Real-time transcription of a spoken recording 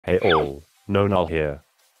Hey all, no null here.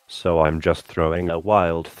 So I'm just throwing a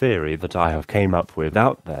wild theory that I have came up with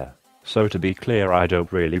out there. So to be clear, I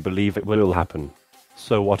don't really believe it will happen.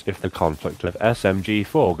 So what if the conflict of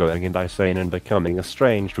SMG4 going insane and becoming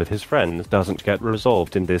estranged with his friends doesn't get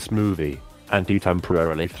resolved in this movie, and he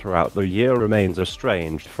temporarily throughout the year remains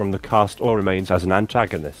estranged from the cast or remains as an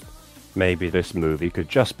antagonist? Maybe this movie could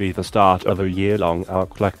just be the start of a year-long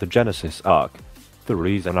arc like the Genesis arc. The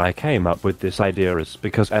reason I came up with this idea is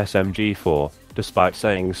because SMG4, despite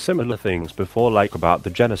saying similar things before like about the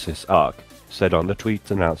Genesis arc, said on the tweet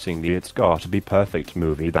announcing the It's Gotta Be Perfect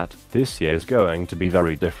movie that this year's going to be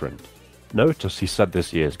very different. Notice he said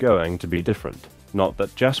this year's going to be different, not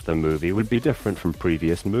that just the movie would be different from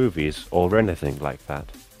previous movies or anything like that.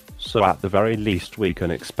 So at the very least we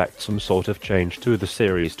can expect some sort of change to the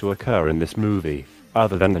series to occur in this movie,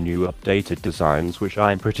 other than the new updated designs, which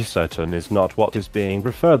I'm pretty certain is not what is being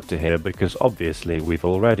referred to here because obviously we've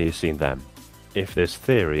already seen them. If this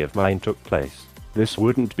theory of mine took place, this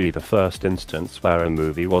wouldn't be the first instance where a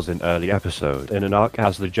movie was an early episode in an arc,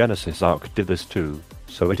 as the Genesis arc did this too,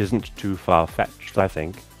 so it isn't too far-fetched I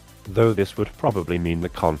think. Though this would probably mean the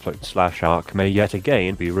conflict/arc may yet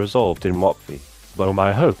again be resolved in Watfi. Though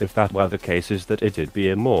my hope if that were the case is that it'd be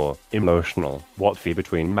a more emotional Watfi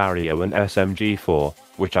between Mario and SMG4,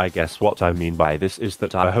 which I guess what I mean by this is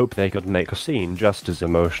that I hope they could make a scene just as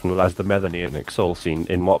emotional as the Melanie and Ixol scene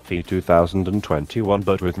in Watfi 2021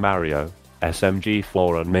 but with Mario,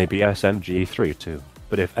 SMG4 and maybe SMG3 too.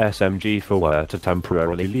 But if SMG4 were to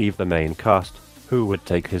temporarily leave the main cast, who would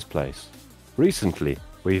take his place? Recently,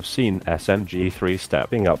 we've seen SMG3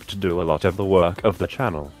 stepping up to do a lot of the work of the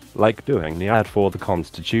channel, like doing the ad for the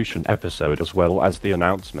Constitution episode as well as the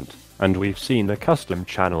announcement, and we've seen a custom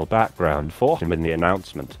channel background for him in the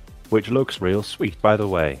announcement, which looks real sweet by the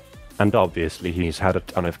way. And obviously he's had a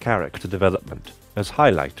ton of character development, as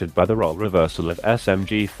highlighted by the role reversal of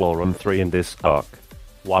SMG4 and 3 in this arc.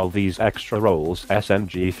 While these extra roles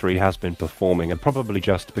SMG3 has been performing are probably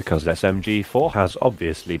just because SMG4 has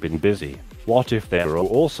obviously been busy, what if they're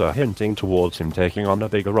also hinting towards him taking on a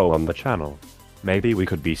bigger role on the channel? Maybe we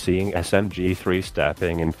could be seeing SMG3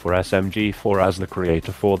 stepping in for SMG4 as the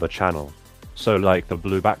creator for the channel. So like the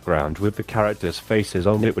blue background with the characters' faces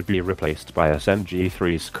on it would be replaced by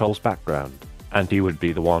SMG3's Skull's background, and he would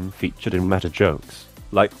be the one featured in meta jokes,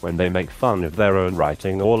 like when they make fun of their own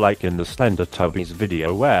writing or like in the Slender Tubbies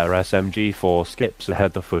video where SMG4 skips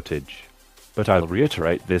ahead the footage. But I'll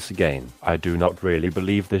reiterate this again, I do not really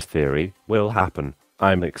believe this theory will happen.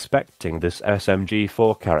 I'm expecting this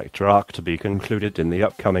SMG4 character arc to be concluded in the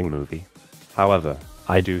upcoming movie. However,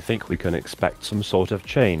 I do think we can expect some sort of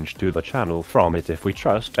change to the channel from it if we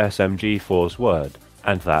trust SMG4's word,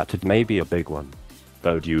 and that it may be a big one.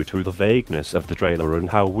 Though due to the vagueness of the trailer and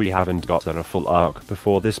how we haven't gotten a full arc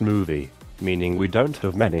before this movie, meaning we don't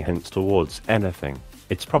have many hints towards anything,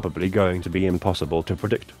 it's probably going to be impossible to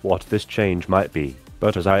predict what this change might be.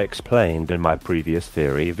 But as I explained in my previous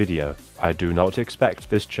theory video, I do not expect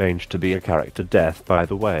this change to be a character death by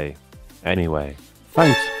the way. Anyway,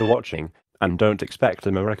 thanks for watching, and don't expect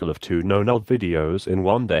a miracle of 2 no-null videos in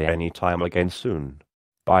one day anytime again soon.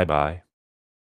 Bye bye.